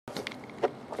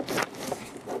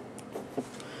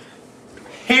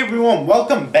everyone,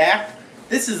 welcome back.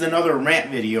 This is another rant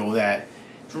video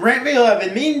I've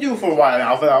been meaning to do for a while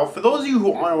now. For those of you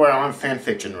who aren't aware, I'm a fan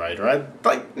fiction writer. I'm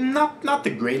like not the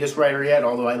greatest writer yet,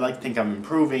 although I like to think I'm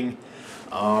improving.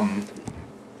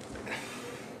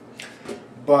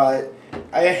 But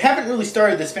I haven't really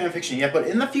started this fan fiction yet, but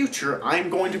in the future I'm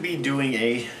going to be doing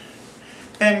a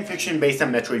fan fiction based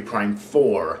on Metroid Prime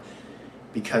 4.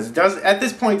 Because at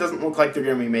this point, it doesn't look like they're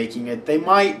going to be making it. They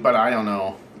might, but I don't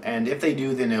know. And if they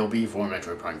do, then it'll be for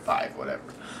Metroid Prime 5, whatever.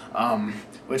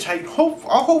 Which I'll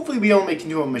hopefully be able to make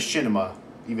into a machinima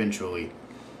eventually.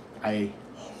 I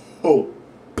hope.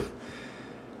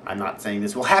 I'm not saying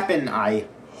this will happen. I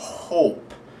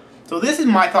hope. So this is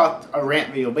my thoughts, a rant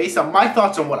video based on my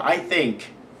thoughts on what I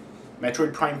think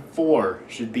Metroid Prime 4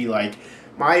 should be like.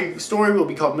 My story will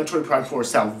be called Metroid Prime 4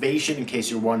 Salvation, in case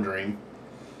you're wondering.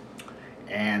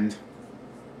 And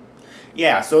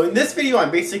yeah, so in this video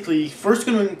I'm basically first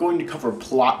going to cover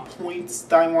plot points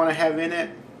that I want to have in it,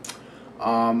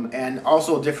 and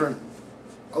also different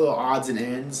little odds and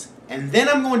ends, and then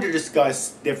I'm going to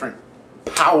discuss different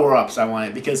power-ups I want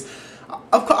it, because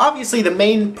obviously the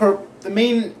main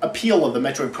appeal of the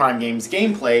Metroid Prime games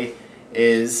gameplay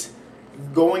is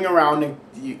going around and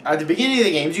at the beginning of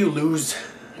the games you lose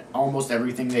almost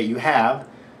everything that you have,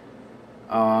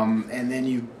 and then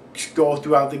you go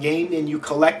throughout the game and you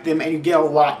collect them and you get a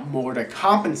lot more to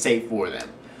compensate for them.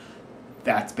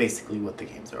 That's basically what the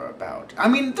games are about. I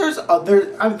mean, there's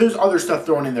other stuff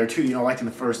thrown in there too. You know, like in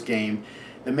the first game,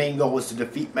 the main goal was to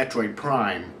defeat Metroid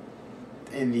Prime.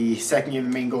 In the second game,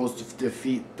 the main goal is to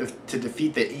defeat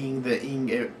the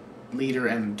Ing leader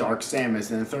and Dark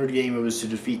Samus. In the third game, it was to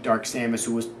defeat Dark Samus,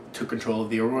 who took control of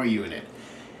the Aurora unit.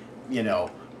 You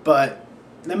know, but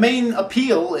the main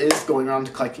appeal is going around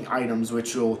to collecting items,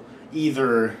 which will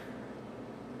either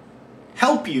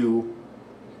help you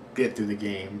get through the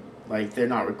game, like they're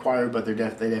not required, but they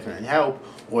definitely help,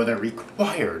 or they're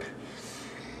required.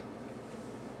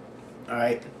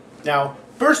 Alright, now,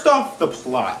 first off, the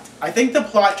plot. I think the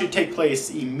plot should take place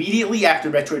immediately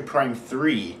after Metroid Prime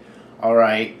 3,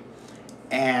 alright?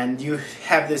 And you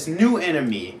have this new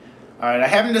enemy. Alright, I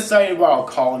haven't decided what I'll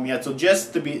call him yet, so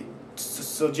just to be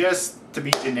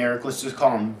generic, let's just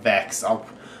call him Vex.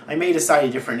 I may decide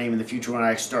a different name in the future when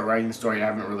I start writing the story. I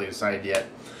haven't really decided yet.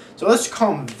 So let's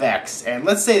call him Vex, and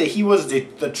let's say that he was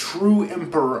the true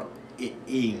Emperor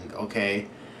Ing, okay?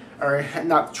 Or,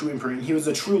 not the true Emperor Ing, he was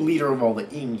the true leader of all the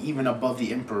Ing, even above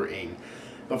the Emperor Ing.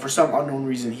 But for some unknown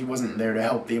reason, he wasn't there to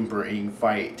help the Emperor Ing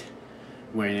fight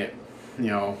when it, you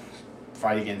know,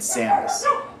 fight against Samus.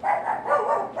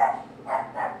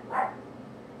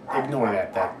 Ignore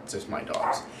that, that's just my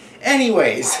dogs.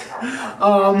 Anyways,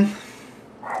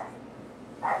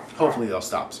 hopefully they'll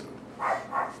stop soon.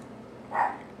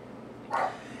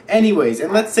 Anyways,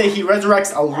 and let's say he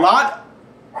resurrects a lot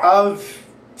of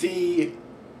the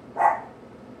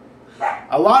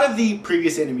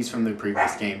previous enemies from the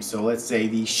previous games. So let's say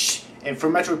and for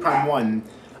Metroid Prime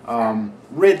 1,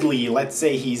 Ridley, let's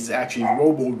say he's actually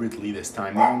Robo Ridley this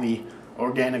time. The only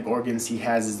organic organs he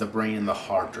has is the brain and the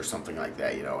heart, or something like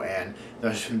that, you know. And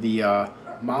the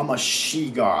Mama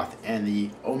Shegoth, and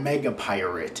the Omega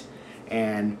Pirate,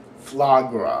 and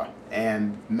Flagra,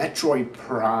 and Metroid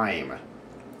Prime,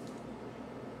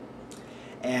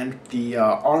 and the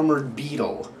Armored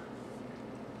Beetle,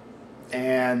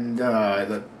 and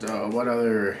what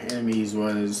other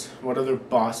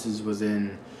bosses was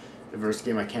in the first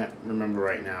game? I can't remember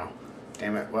right now.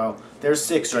 Damn it. Well, there's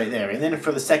 6 right there. And then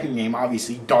for the second game,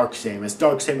 obviously, Dark Samus.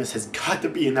 Dark Samus has got to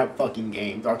be in that fucking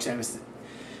game. Dark Samus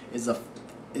is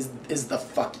the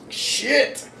fucking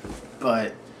shit.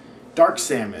 But Dark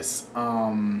Samus,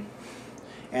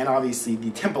 and obviously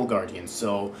the Temple Guardians.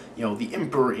 So, you know, the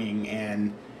Emperor Ing,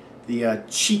 and the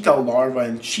Chica Larva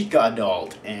and Chica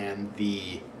Adult, and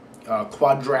the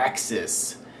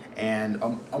Quadraxis, and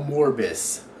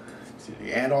Amorbis,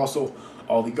 and also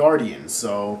all the Guardians.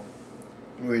 So,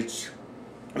 which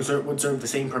would serve the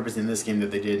same purpose in this game that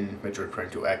they did in Metroid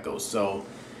Prime 2 Echoes. So,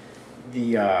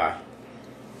 the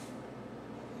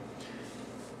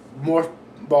Morph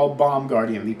Ball Bomb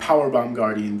Guardian, the Power Bomb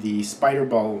Guardian, the Spider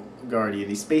Ball Guardian,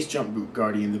 the Space Jump Boot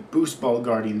Guardian, the Boost Ball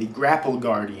Guardian, the Grapple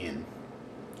Guardian.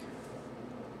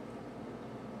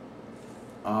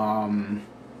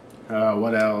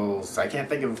 What else? I can't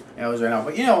think of those right now,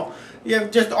 but you know, you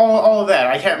have just all of that.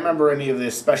 I can't remember any of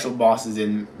the special bosses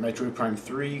in Metroid Prime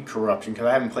 3 Corruption, because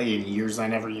I haven't played it in years. I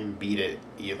never even beat it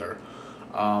either.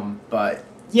 But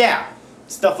yeah,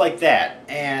 stuff like that.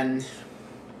 And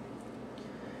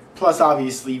plus,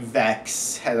 obviously,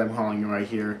 Vex, as I'm calling him right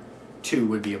here, 2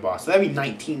 would be a boss. So that'd be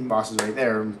 19 bosses right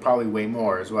there, and probably way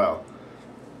more as well.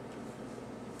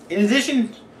 In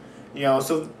addition,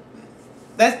 so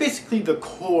that's basically the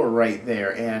core right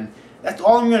there, and that's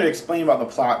all I'm going to explain about the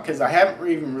plot, because I haven't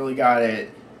even really got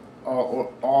it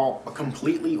all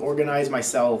completely organized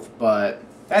myself, but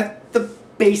that's the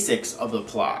basics of the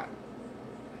plot.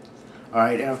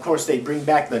 Alright, and of course they bring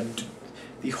back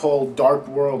the whole dark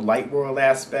world, light world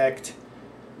aspect,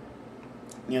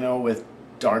 with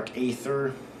dark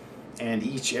aether, and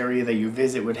each area that you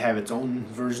visit would have its own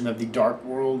version of the dark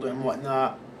world and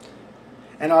whatnot.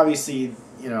 And obviously,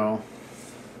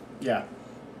 yeah,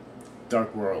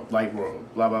 dark world, light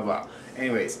world, blah blah blah.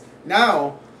 Anyways,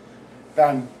 now that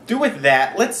I'm through with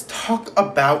that, let's talk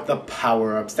about the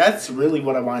power-ups. That's really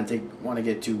what I want to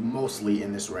get to mostly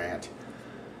in this rant,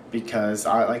 because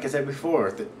like I said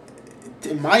before,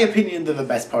 in my opinion, they're the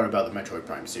best part about the Metroid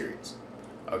Prime series.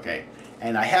 Okay,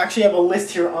 and I actually have a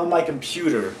list here on my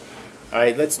computer.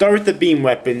 Alright, let's start with the beam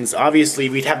weapons. Obviously,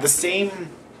 we'd have the same...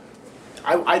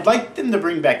 I'd like them to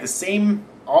bring back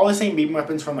all the same beam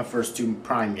weapons from the first two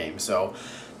Prime games. So,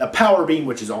 the power beam,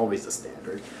 which is always the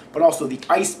standard, but also the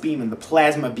ice beam and the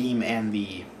plasma beam and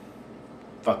the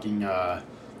fucking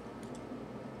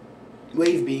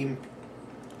wave beam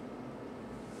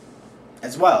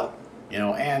as well.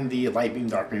 And the light beam,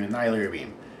 dark beam, and annihilator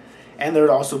beam. And there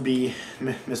would also be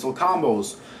missile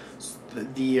combos.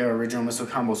 The original missile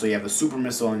combo, so you have the super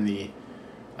missile and the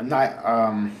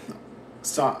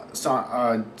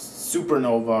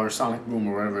supernova or sonic boom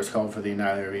or whatever it's called for the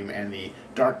annihilator beam, and the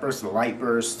dark burst, the light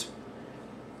burst,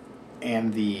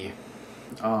 and the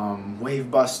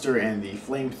wave buster, and the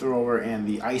flamethrower, and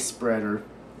the ice spreader.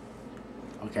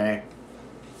 Okay,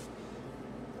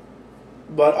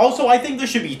 but also I think there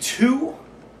should be 2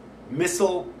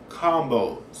 missile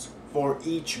combos for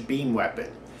each beam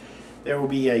weapon. There will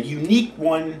be a unique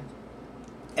one,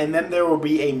 and then there will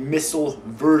be a missile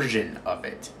version of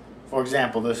it. For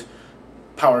example, the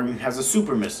power beam has a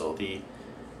super missile,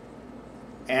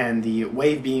 and the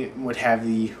wave beam would have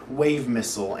the wave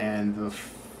missile, and the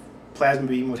plasma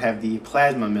beam would have the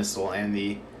plasma missile, and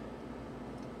the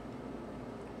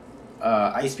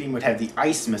ice beam would have the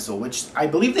ice missile, which I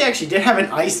believe they actually did have an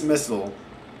ice missile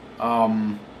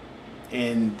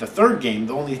in the third game.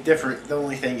 The only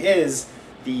thing is,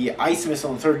 the ice missile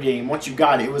in the third game, once you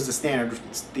got it, it was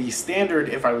the standard,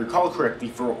 if I recall correctly,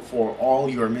 for all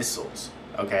your missiles,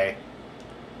 okay?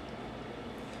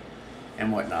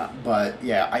 And whatnot. But,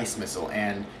 yeah, ice missile,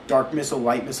 and dark missile,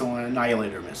 light missile, and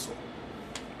annihilator missile.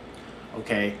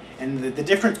 Okay? And the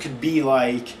difference could be,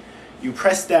 like, you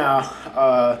press down,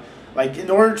 like, in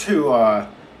order to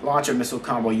launch a missile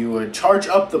combo, you would charge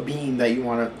up the beam that you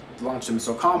want to launch the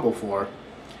missile combo for,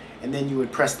 and then you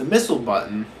would press the missile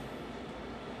button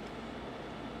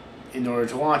in order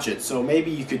to launch it. So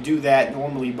maybe you could do that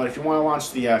normally, but if you want to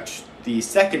launch the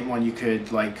second one, you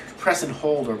could like press and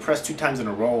hold, or press 2 times in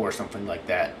a row or something like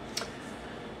that.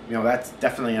 That's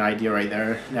definitely an idea right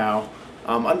there. Now,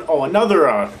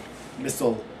 another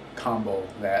missile combo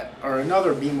or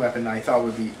another beam weapon I thought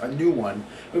would be a new one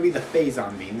would be the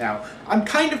Phazon beam. Now, I'm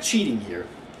kind of cheating here.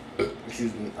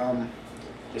 Excuse me.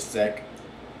 Just a sec.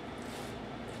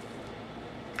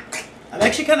 I'm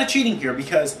actually kind of cheating here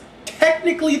because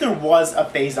technically there was a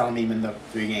Phazon beam in the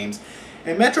 3 games.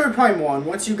 In Metroid Prime 1,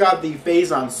 once you got the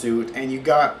Phazon suit and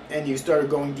you started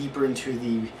going deeper into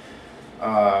the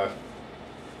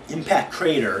impact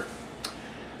crater,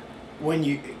 when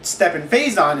you step in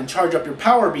Phazon and charge up your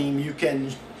power beam, you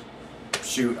can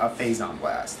shoot a Phazon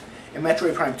blast. In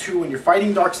Metroid Prime 2, when you're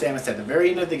fighting Dark Samus at the very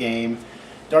end of the game,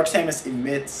 Dark Samus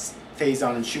emits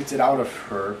Phazon and shoots it out of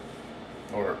her,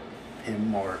 or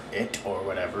him, or it, or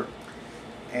whatever.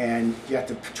 And you have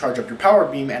to charge up your power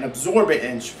beam and absorb it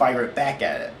and fire it back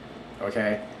at it.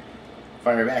 Okay?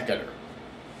 Fire it back at her.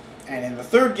 And in the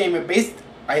third game, if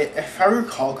I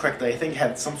recall correctly, I think it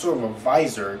had some sort of a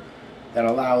visor that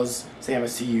allows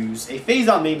Samus to use a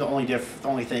Phazon beam. The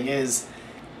only thing is,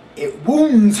 it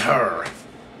wounds her.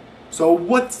 So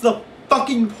what's the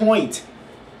fucking point?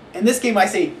 In this game, I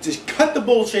say, just cut the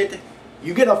bullshit.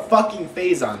 You get a fucking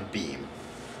Phazon beam.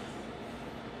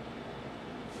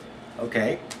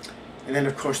 Okay, and then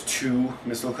of course 2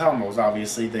 missile combos.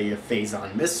 Obviously the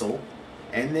Phazon missile,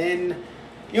 and then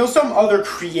some other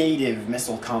creative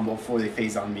missile combo for the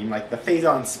Phazon beam, like the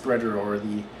Phazon spreader or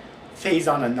the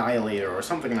Phazon annihilator or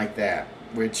something like that,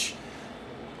 which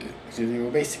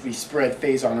will basically spread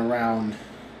Phazon around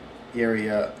the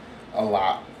area a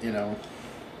lot.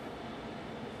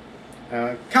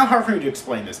 Kind of hard for me to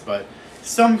explain this, but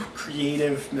some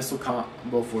creative missile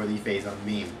combo for the Phazon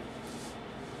beam.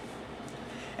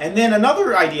 And then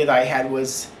another idea that I had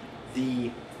was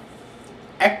the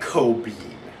Echo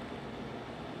Beam.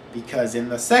 Because in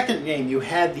the second game you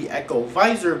had the Echo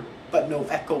Visor, but no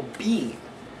Echo Beam.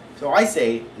 So I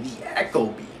say the Echo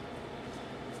Beam.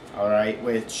 Alright,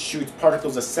 which shoots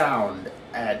particles of sound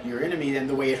at your enemy, and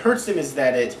the way it hurts them is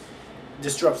that it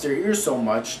disrupts their ears so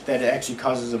much that it actually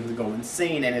causes them to go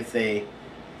insane, and if they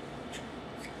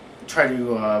try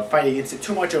to fight against it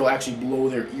too much, it'll actually blow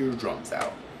their eardrums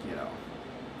out, you know.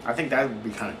 I think that would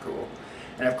be kind of cool.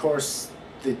 And of course,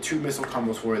 the 2 missile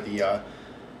combos for the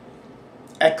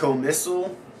Echo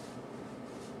Missile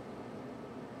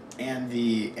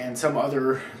and some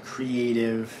other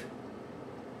creative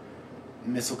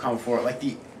missile combo for it,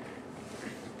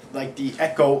 like the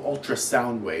Echo Ultra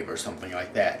Sound Wave or something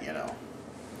like that, you know.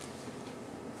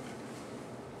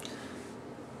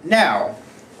 Now,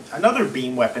 another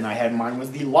beam weapon I had in mind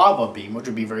was the Lava Beam, which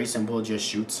would be very simple. It just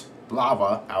shoots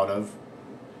lava out of,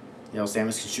 you know,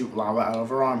 Samus can shoot lava out of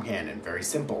her arm cannon. Very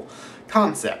simple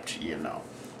concept, you know.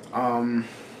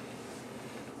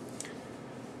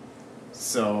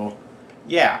 So,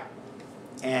 yeah.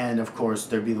 And, of course,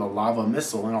 there'd be the Lava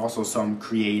Missile and also some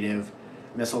creative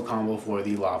missile combo for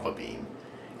the Lava Beam.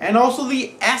 And also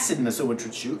the Acid Missile, which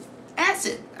would shoot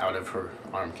acid out of her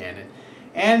arm cannon.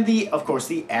 And of course,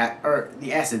 the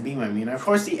Acid Beam, I mean. Of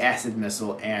course, the Acid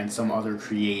Missile and some other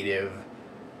creative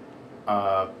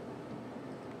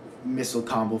missile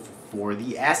combo for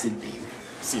the Acid Beam.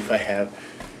 Let's see if I have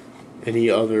any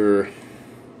other.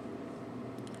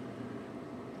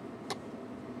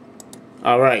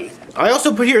 Alright. I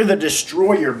also put here the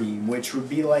Destroyer Beam, which would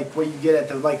be like what you get at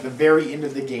the very end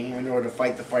of the game in order to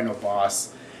fight the final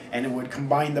boss. And it would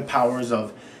combine the powers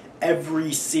of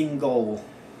every single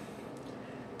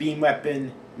beam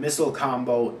weapon, missile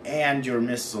combo, and your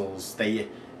missiles they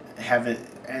have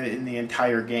in the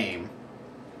entire game.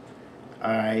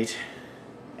 Alright.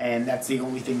 And that's the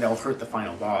only thing that will hurt the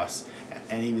final boss.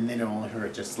 And even then it'll only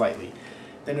hurt just slightly.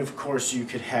 Then of course you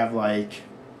could have like...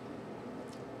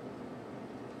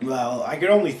 Well, I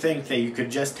could only think that you could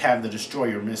just have the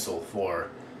Destroyer Missile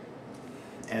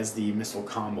as the missile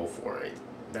combo for it.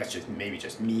 That's maybe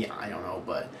just me, I don't know,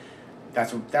 but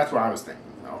that's what I was thinking,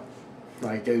 you know.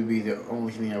 Like, it would be the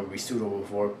only thing that would be suitable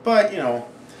for it. But, you know,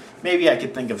 maybe I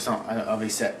could think of a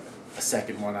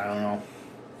second one, I don't know.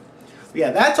 But yeah,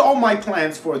 that's all my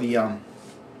plans for the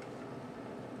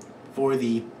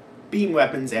beam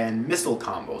weapons and missile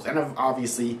combos. And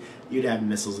obviously, you'd have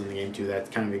missiles in the game too.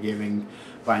 That's kind of a given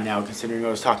by now, considering what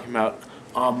I was talking about.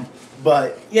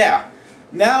 But yeah,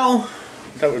 now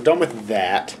that we're done with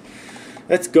that,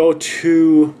 let's go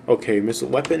to, okay, missile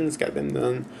weapons, got them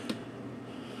done.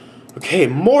 Okay,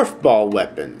 morph ball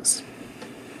weapons.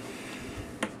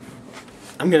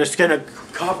 I'm just gonna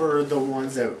cover the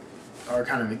ones that are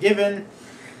kind of a given.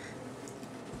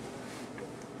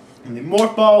 And the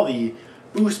morph ball, the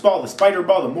boost ball, the spider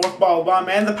ball, the morph ball bomb,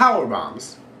 and the power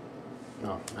bombs.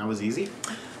 Oh, that was easy.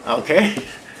 Okay.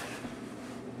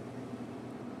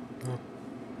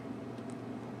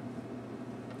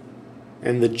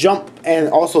 And the jump, and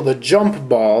also the jump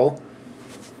ball.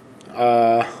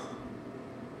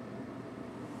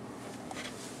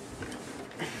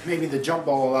 Maybe the jump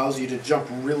ball allows you to jump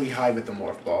really high with the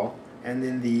morph ball. And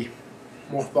then the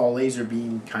morph ball laser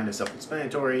beam, kind of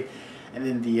self-explanatory. And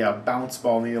then the bounce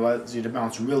ball maybe allows you to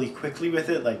bounce really quickly with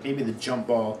it. Like maybe the jump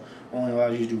ball only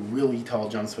allows you to do really tall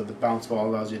jumps, but the bounce ball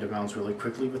allows you to bounce really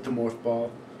quickly with the morph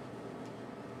ball.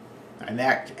 And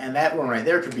that one right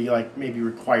there could be like maybe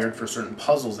required for certain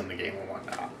puzzles in the game and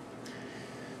whatnot.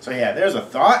 So yeah, there's a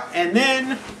thought. And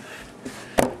then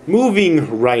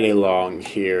moving right along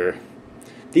here,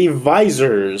 the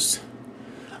visors.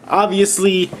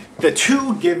 Obviously, the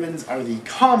two givens are the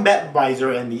combat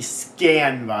visor and the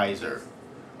scan visor.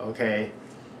 Okay?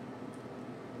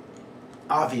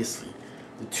 Obviously,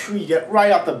 the two you get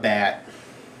right off the bat,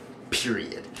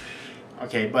 period.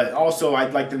 Okay, but also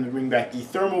I'd like them to bring back the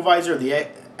thermal visor, the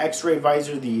X-ray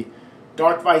visor, the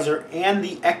dark visor, and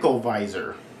the echo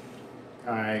visor.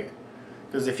 Alright?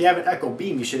 Because if you have an echo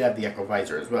beam, you should have the echo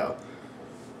visor as well.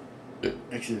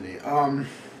 Actually,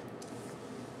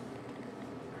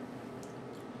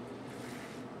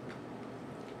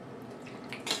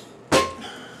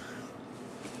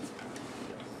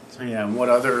 so yeah, what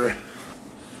other...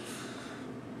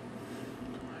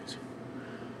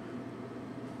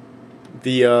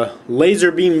 The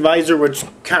laser beam visor, which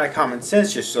kind of common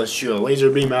sense, just let's shoot a laser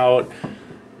beam out.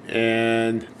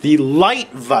 And the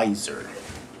light visor,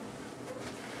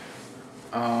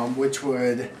 which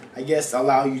would, I guess,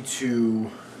 allow you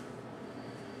to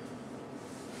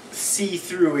see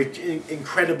through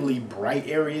incredibly bright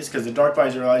areas, because the dark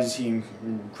visor allows you to see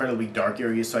incredibly dark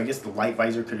areas. So I guess the light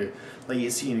visor could let you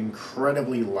see in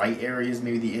incredibly light areas.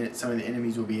 Maybe some of the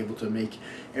enemies will be able to make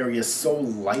areas so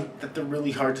light that they're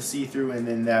really hard to see through, and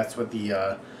then that's what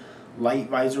the light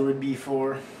visor would be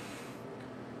for.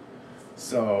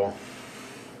 So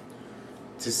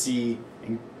to see,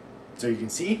 so you can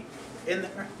see in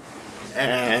there.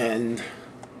 And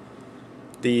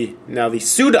now the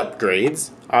suit upgrades.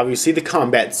 Obviously, the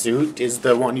combat suit is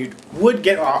the one you would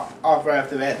get off right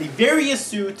after that. The various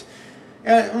suit,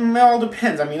 it all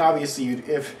depends. I mean, obviously,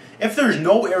 if there's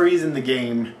no areas in the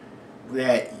game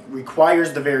that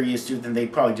requires the various suit, then they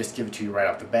probably just give it to you right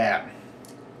off the bat.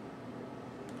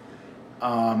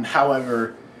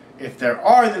 However, if there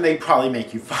are, then they probably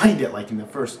make you find it, like in the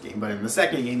first game. But in the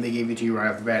second game, they gave it to you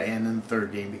right off the bat, and in the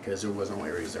third game, because there was no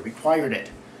areas that required it.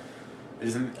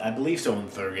 I believe so in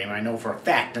the third game. I know for a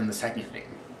fact in the second game.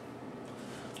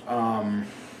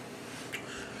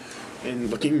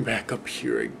 And looking back up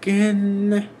here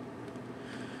again,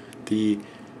 the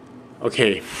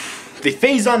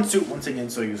phase-on suit once again,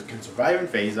 so you can survive in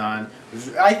phase-on.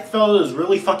 I felt it was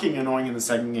really fucking annoying in the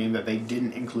second game that they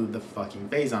didn't include the fucking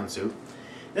phase-on suit.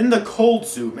 Then the cold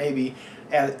suit, maybe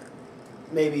as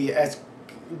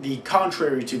the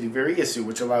contrary to the various suit,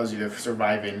 which allows you to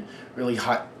survive in really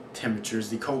hot temperatures,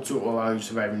 the cold suit will allow you to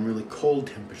survive in really cold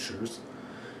temperatures.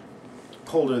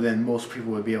 Colder than most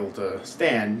people would be able to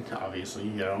stand, obviously,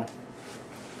 you know.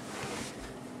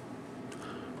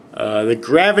 The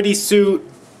gravity suit,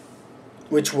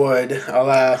 which would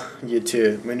allow you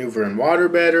to maneuver in water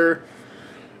better.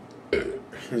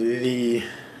 The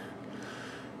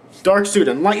dark suit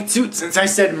and light suit, since I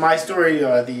said in my story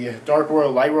the dark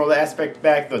world, light world aspect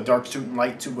back, the dark suit and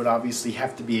light suit would obviously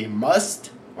have to be a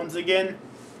must, once again,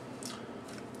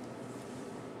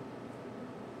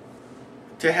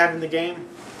 to have in the game.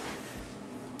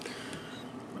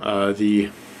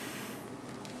 The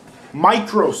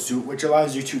micro suit, which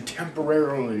allows you to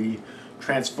temporarily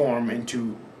transform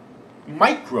into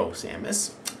Micro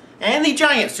Samus. And the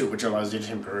giant suit, which allows you to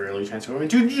temporarily transform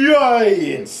into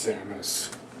Giant Samus.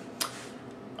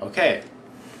 Okay,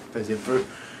 that's it for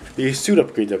the suit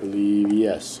upgrades, I believe,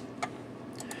 yes.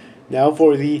 Now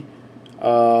for the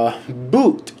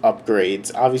boot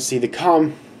upgrades. Obviously, the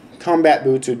combat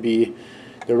boots would be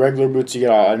the regular boots you get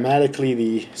automatically.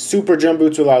 The super jump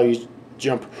boots will allow you to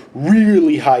jump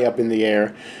really high up in the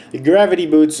air. The gravity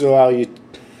boots will allow you...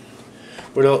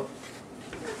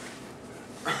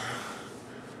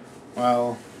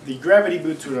 Well, the gravity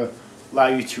boots would allow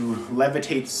you to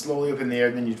levitate slowly up in the air,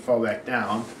 then you'd fall back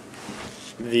down.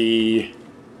 The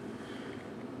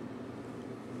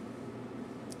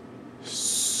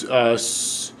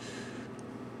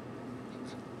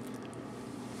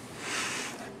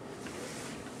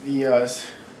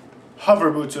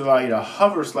hover boots would allow you to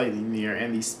hover slightly in the air,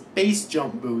 and the space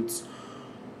jump boots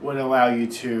would allow you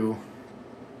to,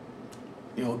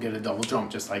 get a double jump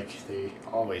just like they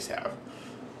always have.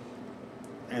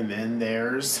 And then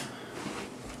there's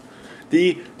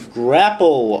the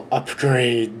grapple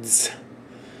upgrades.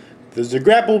 There's the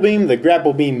grapple beam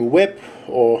whip,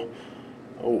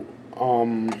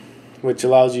 which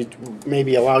allows you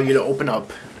to allow you to open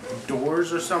up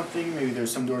doors or something. Maybe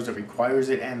there's some doors that requires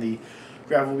it, and the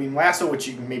grapple beam lasso, which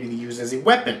you can maybe use as a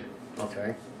weapon.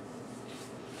 Okay.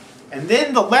 And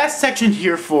then the last section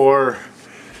here for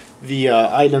the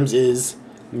items is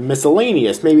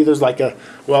miscellaneous. Maybe there's like a...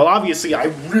 Well, obviously, I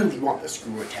really want the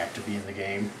screw attack to be in the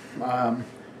game.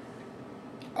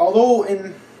 Although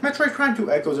in Metroid Prime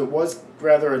 2 Echoes, it was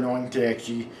rather annoying to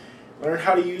actually learn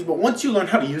how to use. But once you learn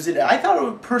how to use it, I thought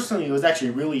it was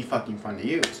actually really fucking fun to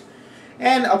use.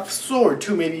 And a sword,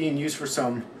 too, maybe you can use for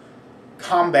some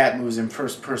combat moves in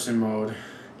first-person mode.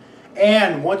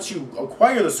 And once you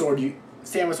acquire the sword,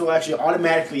 Samus will actually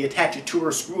automatically attach it to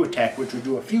her screw attack, which would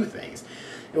do a few things.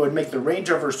 It would make the range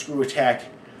of her screw attack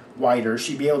wider.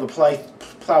 She'd be able to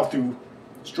plow through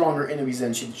stronger enemies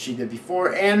than she did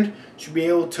before, and she'd be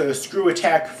able to screw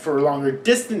attack for longer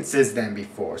distances than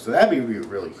before. So that'd be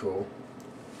really cool.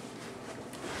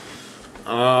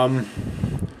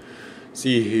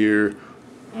 See here.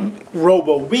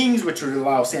 Robo Wings, which would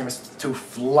allow Samus to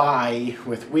fly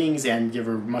with wings and give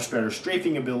her much better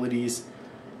strafing abilities.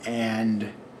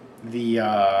 And the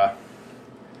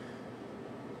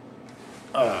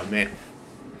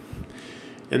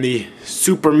and the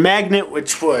Super Magnet,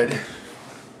 which would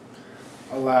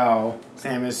allow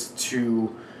Samus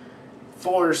to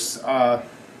force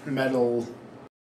metal